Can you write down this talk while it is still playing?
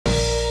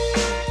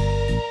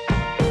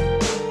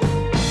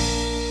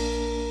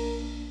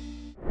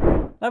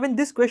Now in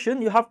this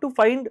question you have to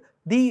find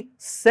the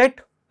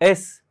set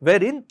S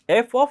wherein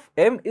f of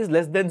m is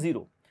less than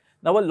 0.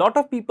 Now a lot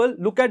of people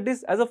look at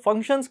this as a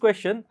functions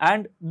question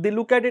and they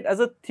look at it as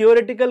a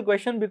theoretical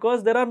question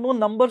because there are no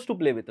numbers to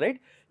play with, right?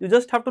 You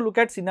just have to look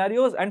at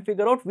scenarios and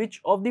figure out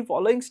which of the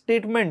following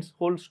statements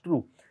holds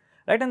true,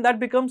 right? And that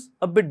becomes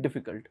a bit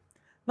difficult.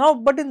 Now,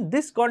 but in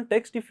this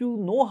context, if you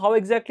know how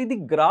exactly the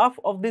graph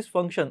of this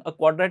function, a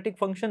quadratic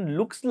function,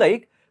 looks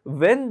like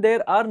when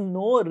there are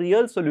no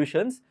real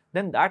solutions,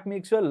 then that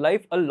makes your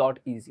life a lot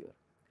easier.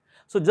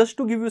 So just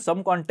to give you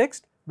some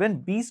context,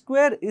 when b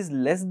square is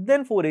less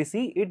than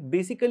 4ac, it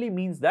basically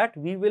means that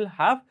we will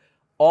have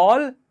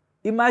all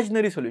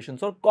imaginary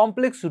solutions or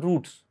complex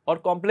roots or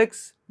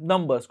complex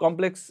numbers,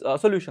 complex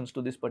solutions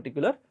to this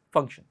particular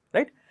function,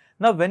 right?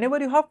 Now, whenever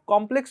you have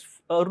complex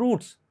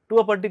roots to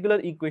a particular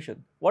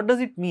equation, what does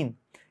it mean?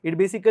 It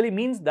basically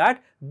means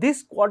that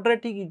this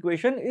quadratic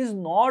equation is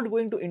not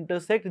going to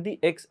intersect the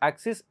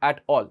x-axis at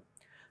all.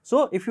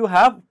 So, if you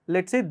have,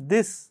 let's say,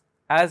 this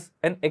as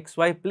an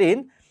xy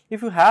plane,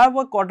 if you have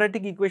a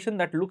quadratic equation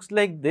that looks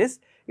like this,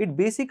 it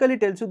basically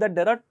tells you that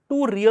there are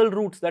two real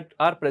roots that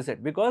are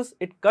present because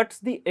it cuts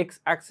the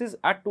x-axis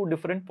at two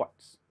different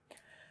points.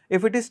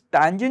 If it is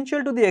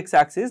tangential to the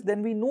x-axis,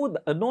 then we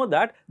know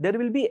that there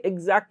will be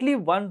exactly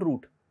one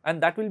root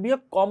and that will be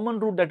a common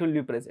root that will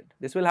be present.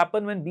 This will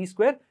happen when b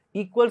square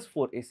equals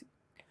 4ac.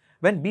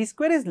 When b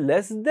square is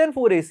less than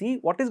 4ac,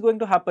 what is going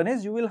to happen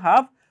is you will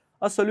have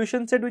a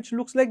solution set which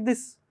looks like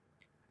this.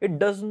 It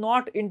does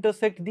not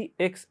intersect the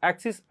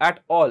x-axis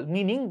at all,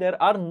 meaning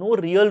there are no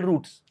real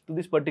roots to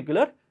this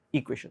particular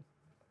equation,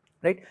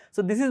 right?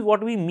 So this is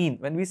what we mean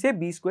when we say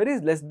b square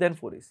is less than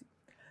 4ac.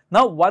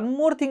 Now one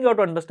more thing you have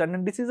to understand,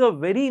 and this is a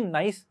very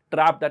nice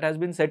trap that has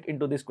been set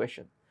into this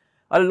question.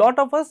 A lot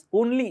of us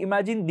only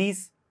imagine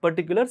these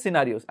particular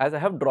scenarios as I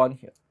have drawn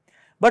here.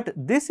 But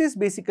this is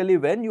basically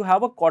when you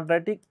have a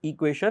quadratic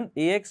equation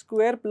ax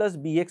square plus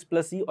bx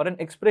plus c, or an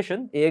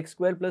expression ax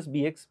square plus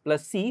bx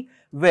plus c,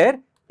 where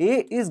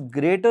a is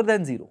greater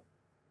than 0.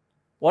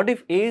 What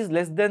if a is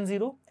less than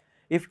 0?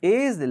 If a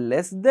is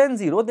less than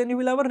 0, then you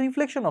will have a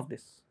reflection of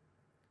this,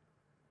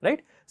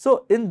 right?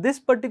 So in this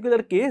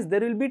particular case,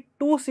 there will be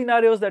two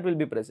scenarios that will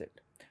be present.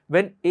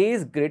 When a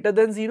is greater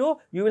than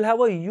 0, you will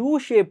have a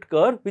U-shaped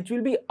curve which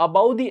will be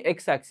above the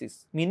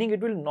x-axis, meaning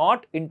it will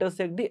not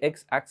intersect the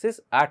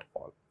x-axis at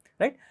all,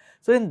 right?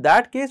 So in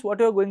that case, what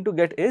you are going to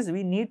get is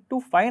we need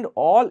to find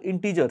all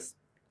integers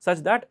such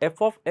that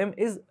f of m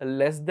is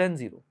less than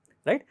 0,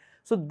 right?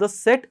 So the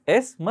set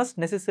S must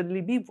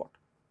necessarily be what?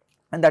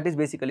 And that is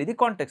basically the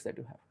context that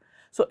you have.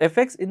 So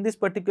fx in this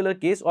particular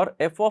case or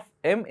f of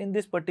m in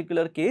this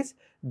particular case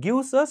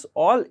gives us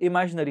all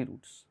imaginary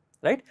roots,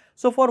 right?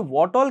 So for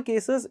what all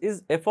cases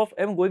is f of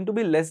m going to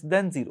be less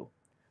than 0?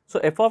 So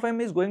f of m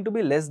is going to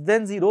be less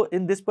than 0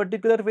 in this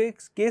particular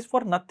case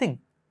for nothing,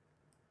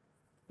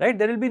 right?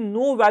 There will be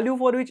no value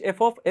for which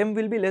f of m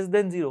will be less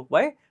than 0.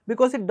 Why?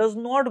 Because it does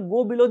not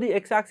go below the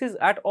x-axis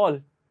at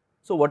all.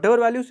 So whatever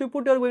values you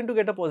put, you are going to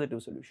get a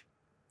positive solution,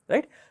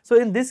 right? So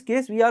in this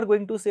case, we are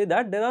going to say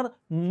that there are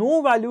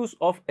no values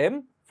of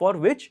m for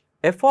which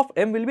f of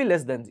m will be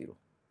less than 0,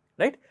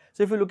 right?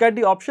 So if you look at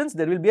the options,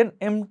 there will be an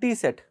empty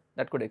set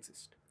that could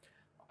exist.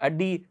 At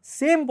the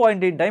same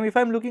point in time, if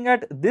I am looking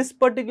at this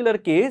particular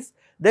case,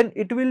 then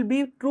it will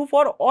be true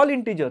for all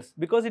integers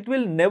because it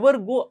will never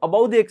go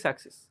above the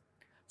x-axis.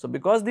 So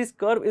because this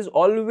curve is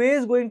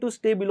always going to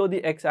stay below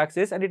the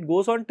x-axis and it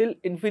goes on till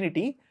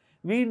infinity,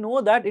 we know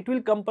that it will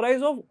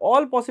comprise of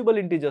all possible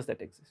integers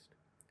that exist,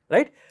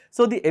 right?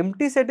 So the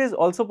empty set is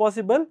also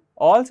possible,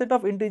 all set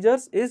of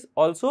integers is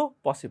also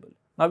possible.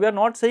 Now we are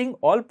not saying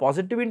all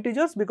positive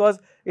integers because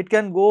it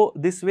can go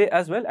this way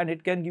as well and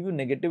it can give you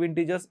negative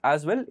integers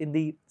as well in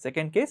the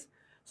second case.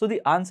 So the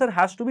answer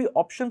has to be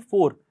option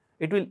 4.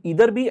 It will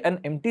either be an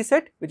empty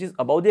set which is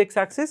above the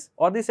x-axis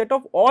or the set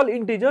of all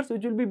integers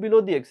which will be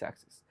below the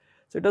x-axis.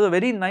 So it was a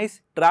very nice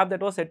trap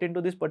that was set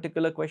into this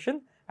particular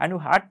question, and you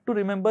had to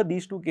remember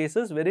these two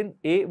cases wherein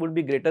a would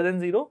be greater than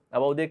 0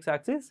 above the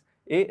x-axis,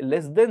 a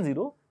less than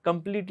 0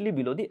 completely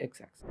below the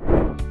x-axis.